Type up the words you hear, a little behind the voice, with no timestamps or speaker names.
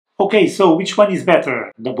Okay, so which one is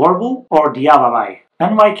better, the Boerboel or the Alabai?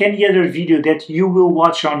 Unlike any other video that you will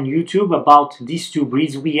watch on YouTube about these two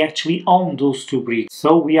breeds, we actually own those two breeds.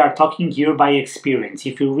 So we are talking here by experience.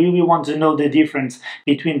 If you really want to know the difference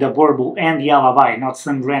between the Boerboel and the Alabai, not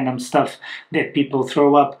some random stuff that people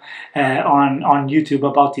throw up on YouTube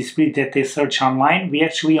about this breed that they search online, we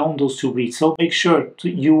actually own those two breeds. So make sure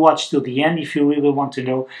you watch till the end if you really want to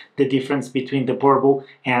know the difference between the Boerboel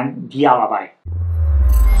and the Alabai.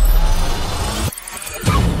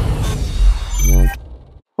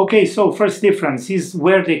 Okay, so first difference is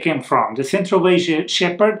where they came from. The Central Asia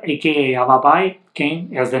Shepherd, aka Alabai,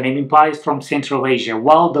 came, as the name implies, from Central Asia,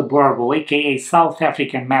 while the Boerboel, aka South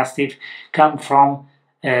African Mastiff, come from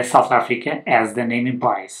South Africa, as the name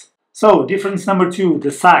implies. So, difference number two,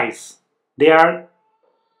 the size. There are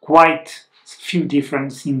quite few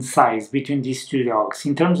differences in size between these two dogs.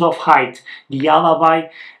 In terms of height, the Alabai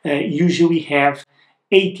usually have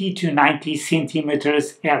 80 to 90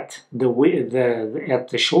 centimeters at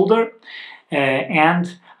the shoulder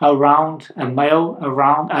and around a male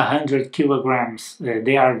around 100 kilograms.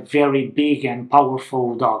 They are very big and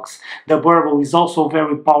powerful dogs. The Boerboel is also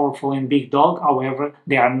very powerful and big dog, however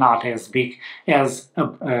they are not as big as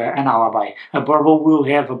an Alabai. A Boerboel will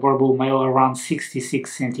have a Boerboel male around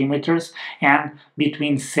 66 centimeters and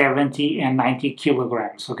between 70 and 90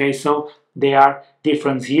 kilograms. Okay, so they are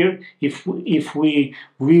different here. If we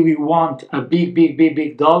really want a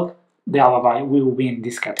big dog, the Alabai will win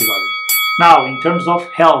this category. Now, in terms of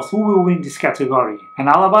health, who will win this category? An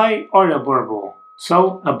Alabai or a Boerboel?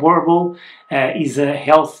 So a Boerboel is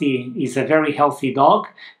a very healthy dog.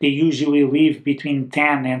 They usually live between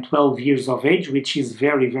 10 and 12 years of age, which is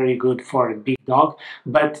very good for a big dog.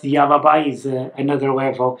 But the Alabai is another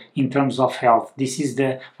level in terms of health. This is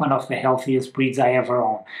one of the healthiest breeds I ever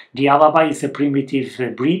owned. The Alabai is a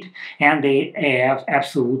primitive breed, and they have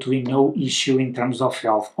absolutely no issue in terms of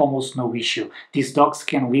health, almost no issue. These dogs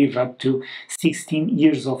can live up to 16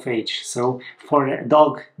 years of age. So for a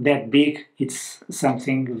dog that big, it's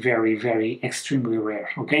something very extremely rare.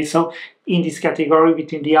 Okay, so in this category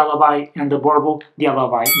between the Alabai and the Boerboel, the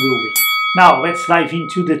Alabai will win. Now let's dive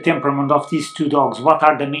into the temperament of these two dogs. What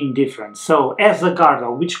are the main differences? So as a guard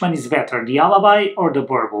dog, which one is better, the Alabai or the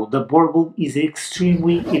Boerboel? The Boerboel is an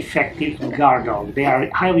extremely effective guard dog. They are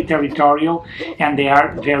highly territorial and they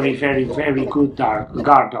are very good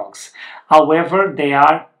guard dogs. However, they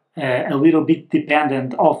are a little bit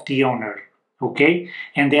dependent of the owner. Okay,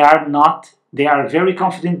 and they are a very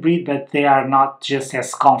confident breed, but they are not just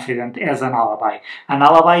as confident as an Alabai. An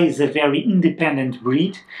Alabai is a very independent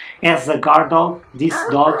breed. As a guard dog, this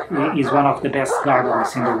dog is one of the best guard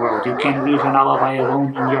dogs in the world. You can leave an Alabai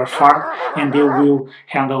alone in your farm and they will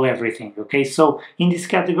handle everything. Okay, so in this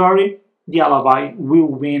category, the Alabai will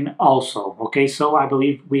win also. Okay, so I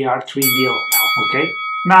believe we are 3-0 now. Okay.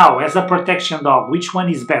 Now, as a protection dog, which one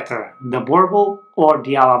is better, the Boerboel or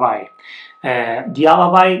the Alabai? The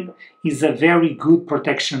Alabai is a very good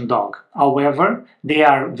protection dog. However, they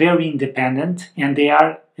are very independent and they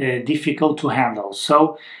are difficult to handle.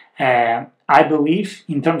 So I believe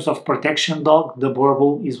in terms of protection dog, the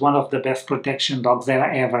Boerboel is one of the best protection dogs that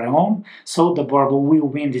I ever owned. So the Boerboel will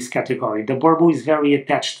win this category. The Boerboel is very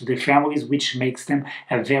attached to the families, which makes them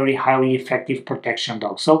a very highly effective protection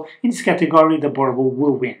dog. So in this category, the Boerboel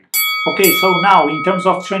will win. Okay, so now in terms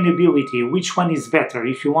of trainability, which one is better?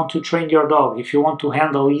 If you want to train your dog, if you want to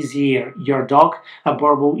handle easier your dog, a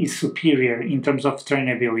Boerboel is superior in terms of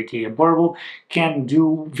trainability. A Boerboel can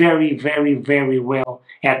do very well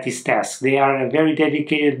at this task. They are a very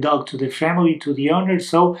dedicated dog to the family, to the owner,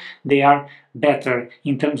 so they are better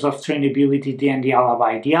in terms of trainability than the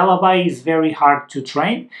Alabai. The Alabai is very hard to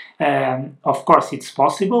train. Of course, it's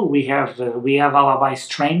possible. We have Alabais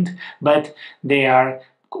trained, but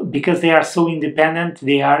because they are so independent,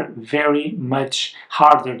 they are very much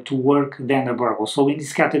harder to work than a Boerboel. So in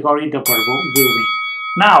this category, the Boerboel will win.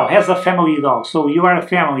 Now, as a family dog, so you are a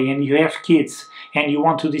family and you have kids and you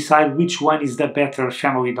want to decide which one is the better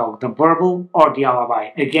family dog, the Boerboel or the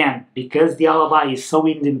Alabai. Again, because the Alabai is so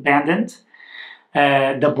independent,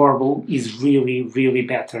 the Boerboel is really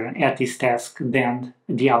better at this task than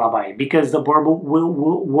the Alabai, because the Boerboel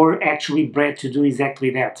were actually bred to do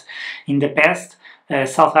exactly that. In the past,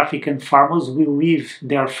 South African farmers will leave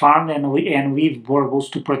their farm and leave Boerboels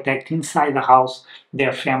to protect inside the house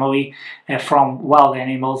their family from wild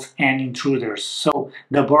animals and intruders. So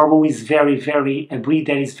the Boerboel is a breed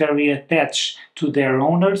that is very attached to their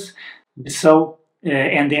owners. So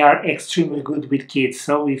and they are extremely good with kids.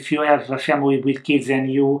 So if you have a family with kids and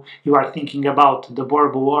you are thinking about the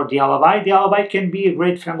Boerboel or the Alabai can be a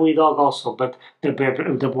great family dog also, but the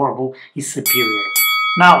Boerboel is superior.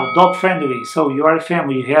 Now, dog friendly. So you are a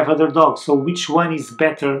family, you have other dogs. So which one is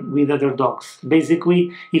better with other dogs?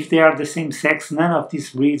 Basically, if they are the same sex, none of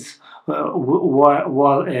these breeds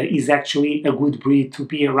is actually a good breed to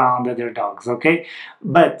be around other dogs. Okay,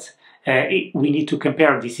 but we need to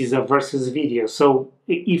compare. This is a versus video. So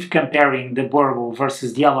if comparing the Boerboel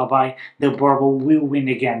versus the Alabai, the Boerboel will win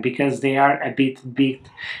again because they are a bit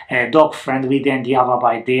dog friendly than the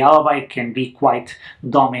Alabai. The Alabai can be quite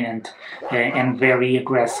dominant and very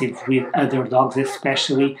aggressive with other dogs,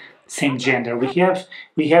 especially same gender.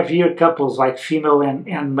 We have here couples like female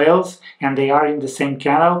and males, and they are in the same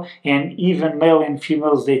kennel, and even male and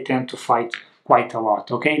females, they tend to fight quite a lot.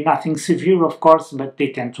 Okay, nothing severe, of course, but they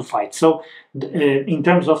tend to fight. So in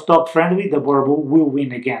terms of dog friendly, the Boerboel will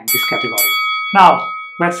win again this category. Now,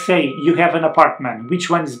 let's say you have an apartment. Which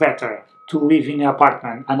one is better to live in an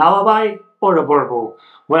apartment, an Alabai or a Boerboel?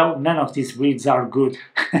 Well, none of these breeds are good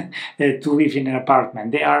to live in an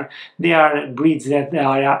apartment. They are breeds that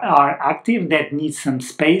are active, that need some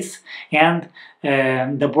space, and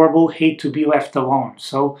the Boerboel hate to be left alone.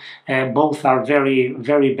 So both are very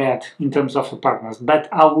bad in terms of apartments. But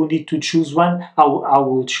I will need to choose one. I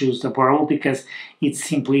will choose the Boerboel because it's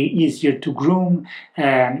simply easier to groom.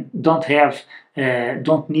 Don't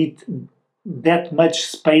need that much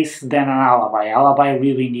space than an Alabai.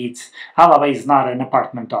 Alabai is not an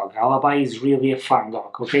apartment dog. Alabai is really a farm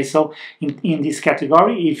dog. Okay, so in this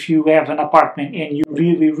category, if you have an apartment and you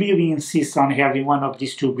really insist on having one of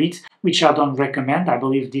these two breeds, which I don't recommend, I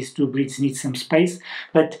believe these two breeds need some space,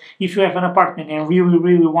 but if you have an apartment and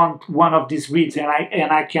really want one of these breeds and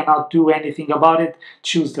I cannot do anything about it,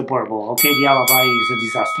 choose the Boerboel. Okay, the Alabai is a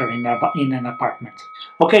disaster in an apartment.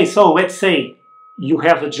 Okay, so let's say you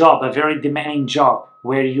have a job, a very demanding job,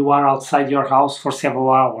 where you are outside your house for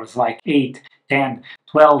several hours, like 8, 10,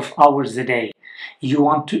 12 hours a day. You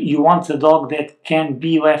want a dog that can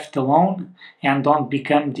be left alone and don't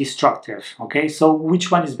become destructive. Okay, so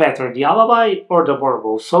which one is better, the Alabai or the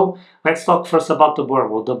Boerboel? So let's talk first about the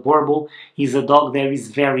Boerboel. The Boerboel is a dog that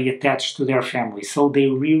is very attached to their family, so they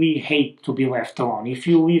really hate to be left alone. If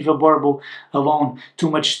you leave a Boerboel alone too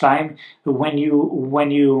much time, when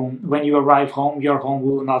you arrive home, your home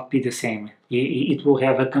will not be the same. It will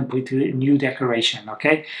have a completely new decoration.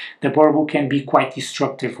 Okay, the Boerboel can be quite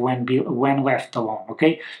destructive when left alone.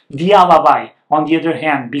 Okay, the Alabai, on the other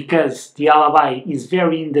hand, because the Alabai is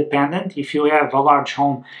very independent, if you have a large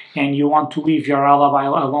home and you want to leave your Alabai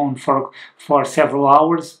alone for several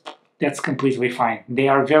hours, that's completely fine. They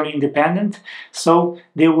are very independent, so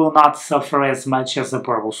they will not suffer as much as the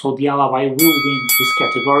Boerboel. So the Alabai will win this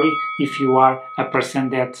category if you are a person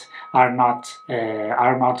that are not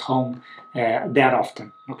home that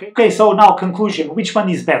often. Okay, so now conclusion. Which one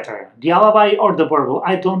is better, the Alabai or the Boerboel?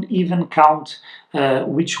 I don't even count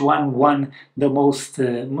which one won the most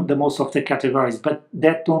of the categories, but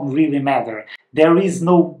that don't really matter. There is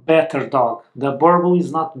no better dog. The Boerboel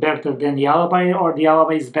is not better than the Alabai, or the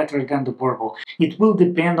Alabai is better than the Boerboel. It will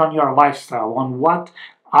depend on your lifestyle, on what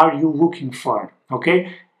are you looking for.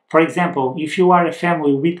 Okay, for example, if you are a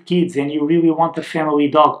family with kids and you really want a family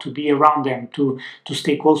dog to be around them, to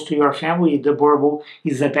stay close to your family, the Boerboel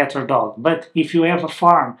is a better dog. But if you have a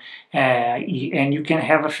farm and you can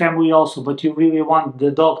have a family also, but you really want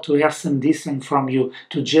the dog to have some distance from you,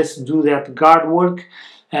 to just do that guard work,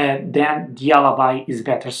 then the Alabai is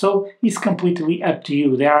better. So it's completely up to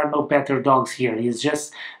you. There are no better dogs here.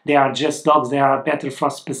 They are just dogs that are better for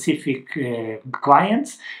specific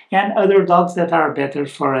clients, and other dogs that are better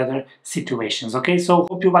for other situations. Okay, so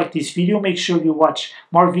hope you like this video. Make sure you watch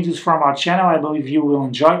more videos from our channel. I believe you will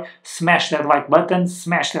enjoy. Smash that like button,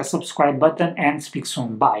 smash that subscribe button, and speak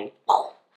soon. Bye.